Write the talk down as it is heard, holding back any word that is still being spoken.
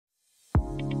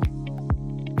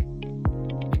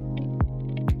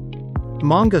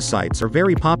Manga sites are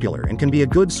very popular and can be a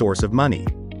good source of money.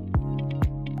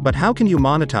 But how can you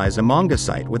monetize a manga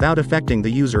site without affecting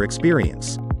the user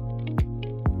experience?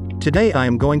 Today I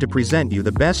am going to present you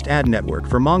the best ad network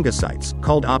for manga sites,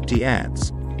 called OptiAds.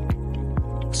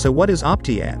 So what is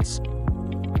OptiAds?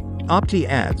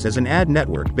 OptiAds is an ad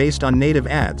network based on native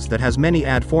ads that has many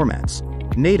ad formats: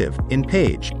 native,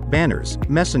 in-page, banners,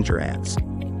 messenger ads.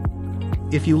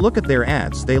 If you look at their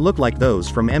ads, they look like those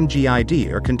from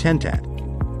MGID or ContentAd.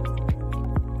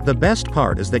 The best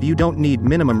part is that you don't need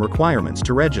minimum requirements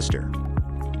to register.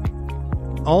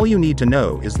 All you need to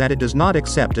know is that it does not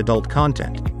accept adult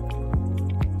content.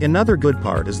 Another good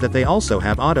part is that they also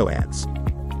have auto ads.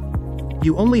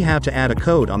 You only have to add a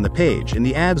code on the page and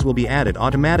the ads will be added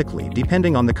automatically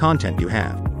depending on the content you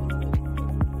have.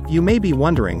 You may be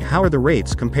wondering, how are the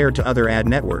rates compared to other ad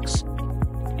networks?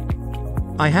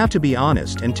 I have to be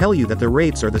honest and tell you that the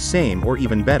rates are the same or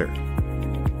even better.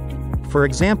 For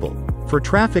example, for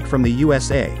traffic from the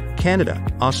USA, Canada,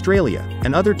 Australia,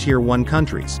 and other Tier 1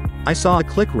 countries, I saw a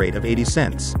click rate of 80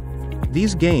 cents.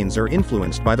 These gains are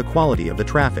influenced by the quality of the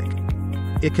traffic.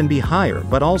 It can be higher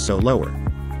but also lower.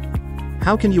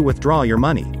 How can you withdraw your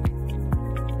money?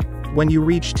 When you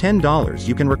reach $10,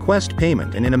 you can request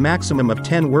payment, and in a maximum of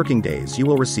 10 working days you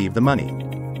will receive the money.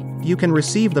 You can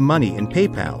receive the money in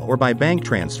PayPal or by bank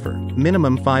transfer,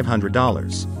 minimum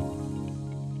 $500.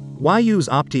 Why use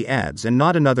OptiAds and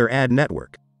not another ad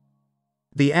network?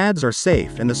 The ads are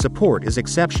safe and the support is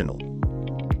exceptional.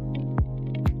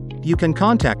 You can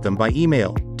contact them by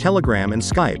email, Telegram and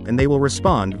Skype, and they will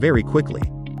respond very quickly.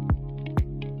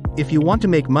 If you want to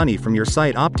make money from your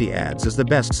site, OptiAds is the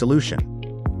best solution.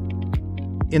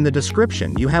 In the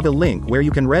description you have a link where you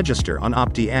can register on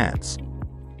OptiAds.